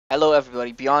Hello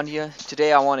everybody, Beyond here.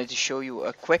 Today I wanted to show you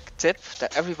a quick tip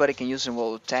that everybody can use in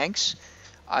World of Tanks.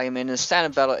 I am in a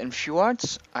standard battle in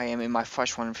Fjords. I am in my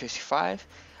Flash 155.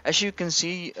 As you can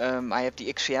see, I have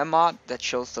the XVM mod that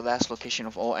shows the last location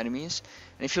of all enemies.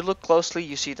 And if you look closely,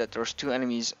 you see that there's two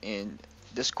enemies in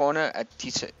this corner at the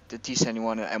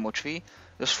T71 and MO3.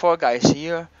 There's 4 guys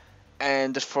here,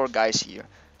 and there's 4 guys here.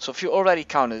 So if you already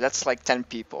counted, that's like 10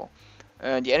 people.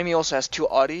 The enemy also has 2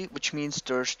 Audi, which means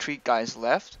there's 3 guys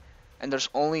left. And there's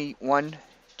only 1,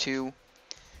 2,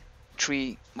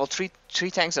 3, well, three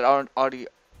tanks that already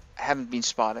haven't been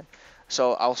spotted.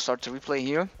 So I'll start the replay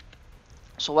here.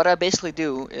 So what I basically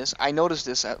do is I noticed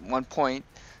this at one point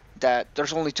that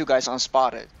there's only 2 guys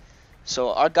unspotted.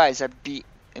 So our guys at B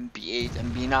and B8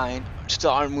 and B9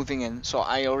 still aren't moving in. So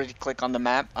I already click on the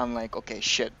map. I'm like, okay,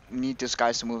 shit, we need these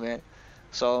guys to move in.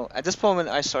 So at this moment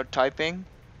I start typing.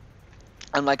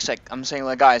 I'm saying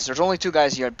like, guys, there's only 2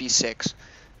 guys here at B6.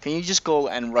 Can you just go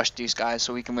and rush these guys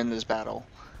so we can win this battle?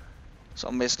 So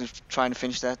I'm basically trying to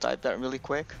finish that, type that really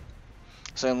quick.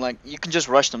 So I'm like, you can just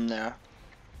rush them there.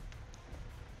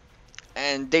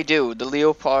 And they do. The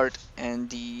Leopard and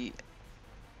the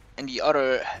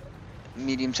other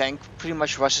medium tank pretty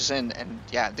much rushes in, and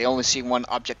yeah, they only see one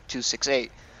object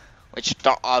 268, which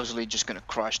they're obviously just gonna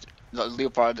crush. The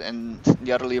Leopard and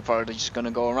the other Leopard are just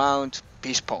gonna go around,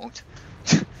 peace pwned.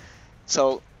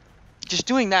 So just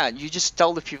doing that, you just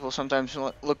tell the people sometimes,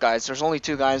 look guys, there's only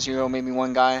 2 guys here, or maybe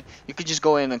 1 guy. You could just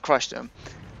go in and crush them.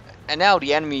 And now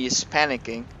the enemy is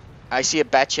panicking. I see a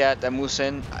bat chat that moves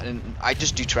in, and I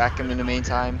just detrack him in the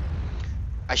meantime.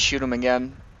 I shoot him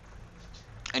again,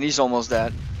 and he's almost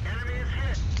dead.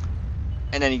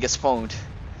 And then he gets pwned.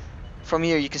 From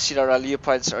here you can see that our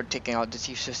Leopards are taking out the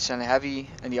T-57 Heavy,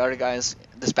 and the other guys,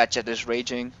 this bat chat is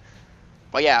raging.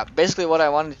 But yeah, basically what I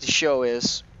wanted to show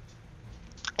is,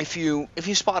 if you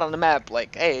spot on the map,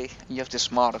 like, hey, you have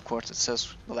this mod, of course, it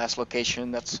says the last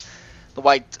location. That's the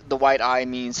white eye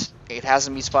means it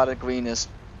hasn't been spotted, green is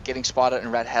getting spotted,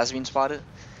 and red has been spotted.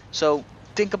 So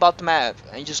think about the map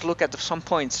and just look at some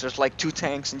points. There's like 2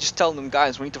 tanks, and just tell them,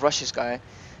 guys, we need to rush this guy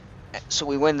so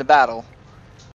we win the battle.